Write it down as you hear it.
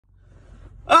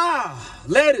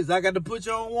Ladies, I got to put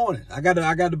you on warning. I got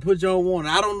to put you on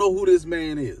warning. I don't know who this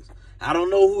man is. I don't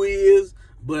know who he is,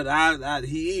 but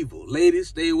he evil. Ladies,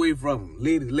 stay away from him.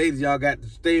 Ladies, y'all got to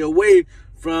stay away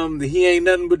from he ain't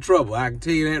nothing but trouble. I can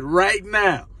tell you that right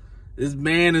now. This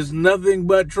man is nothing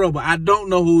but trouble. I don't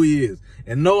know who he is.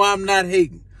 And no, I'm not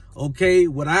hating. Okay,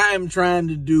 what I am trying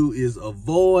to do is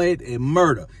avoid a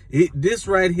murder. This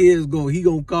right here is he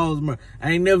gonna cause murder.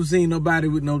 I ain't never seen nobody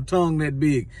with no tongue that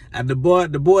big. The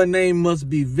boy name must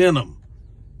be Venom.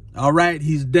 All right,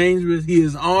 he's dangerous. He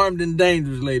is armed and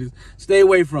dangerous, ladies. Stay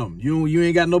away from him. You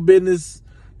ain't got no business.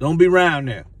 Don't be around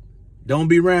there. Don't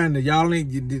be around there. Y'all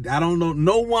ain't. I don't know.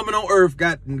 No woman on earth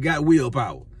got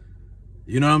willpower.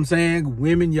 You know what I'm saying?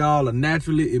 Women, y'all are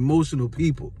naturally emotional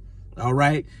people. All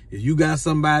right. If you got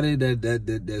somebody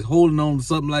that's holding on to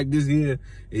something like this here,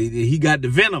 he got the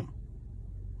venom.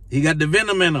 He got the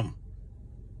venom in him.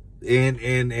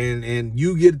 And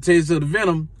you get a taste of the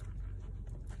venom,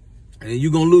 and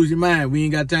you gonna lose your mind. We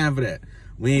ain't got time for that.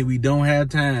 We don't have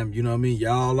time. You know what I mean?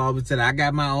 Y'all always said, I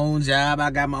got my own job.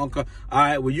 I got my own car. All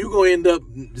right. Well, you gonna end up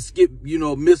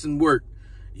missing work.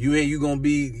 You're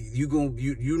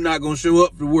not gonna show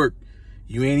up for work.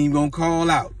 You ain't even gonna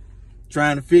call out,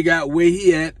 trying to figure out where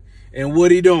he at and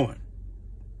what he doing.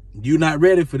 You're not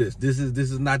ready for this. This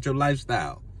is not your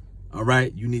lifestyle. All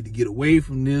right. You need to get away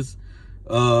from this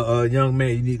young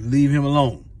man. You need to leave him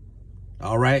alone.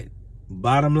 All right.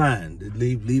 Bottom line,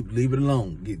 leave it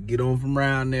alone. Get on from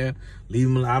around there. Leave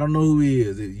him alone. I don't know who he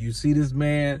is. If you see this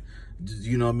man,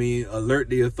 you know what I mean, alert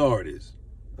the authorities.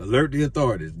 Alert the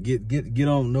authorities. Get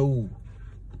on. No.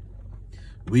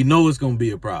 We know it's gonna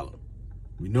be a problem.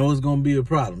 We know it's gonna be a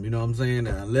problem. You know what I'm saying?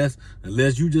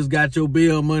 Unless you just got your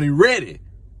bail money ready.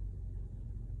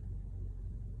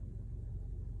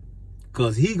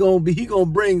 Cause he gonna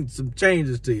bring some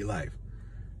changes to your life.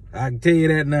 I can tell you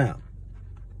that now.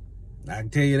 I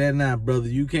can tell you that now, brother.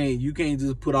 You can't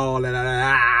just put all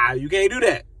that. You can't do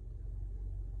that.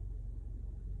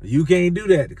 You can't do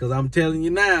that, because I'm telling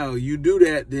you now, you do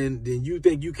that, then you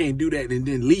think you can't do that and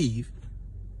then leave.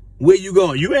 Where you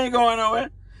going? You ain't going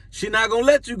nowhere. She not gonna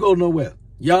let you go nowhere.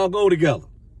 Y'all go together.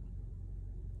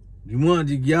 You know what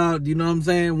I'm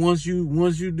saying? Once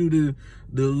you do the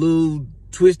little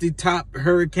twisty top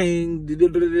hurricane,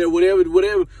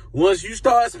 whatever. Once you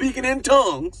start speaking in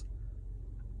tongues,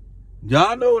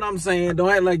 y'all know what I'm saying. Don't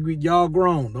act like y'all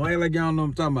grown. Don't act like y'all know what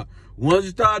I'm talking about. Once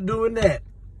you start doing that,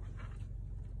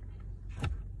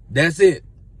 that's it.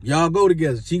 Y'all go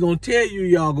together. She gonna tell you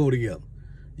y'all go together.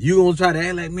 You gonna try to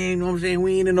act like, man, you know what I'm saying?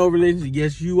 We ain't in no relationship.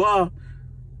 Yes, you are.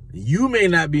 You may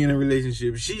not be in a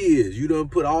relationship. She is. You done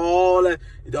put all that.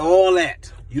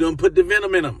 You done put the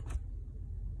venom in them.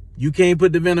 You can't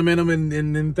put the venom in them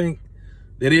and think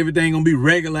that everything gonna be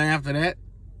regular after that.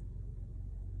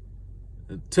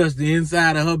 Touch the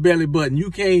inside of her belly button. You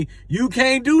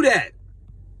can't do that.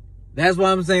 That's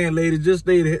why I'm saying, ladies, just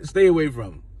stay away from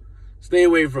him. Stay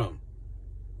away from him.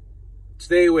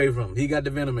 Stay away from him. He got the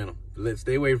venom in him. Let's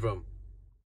stay away from him.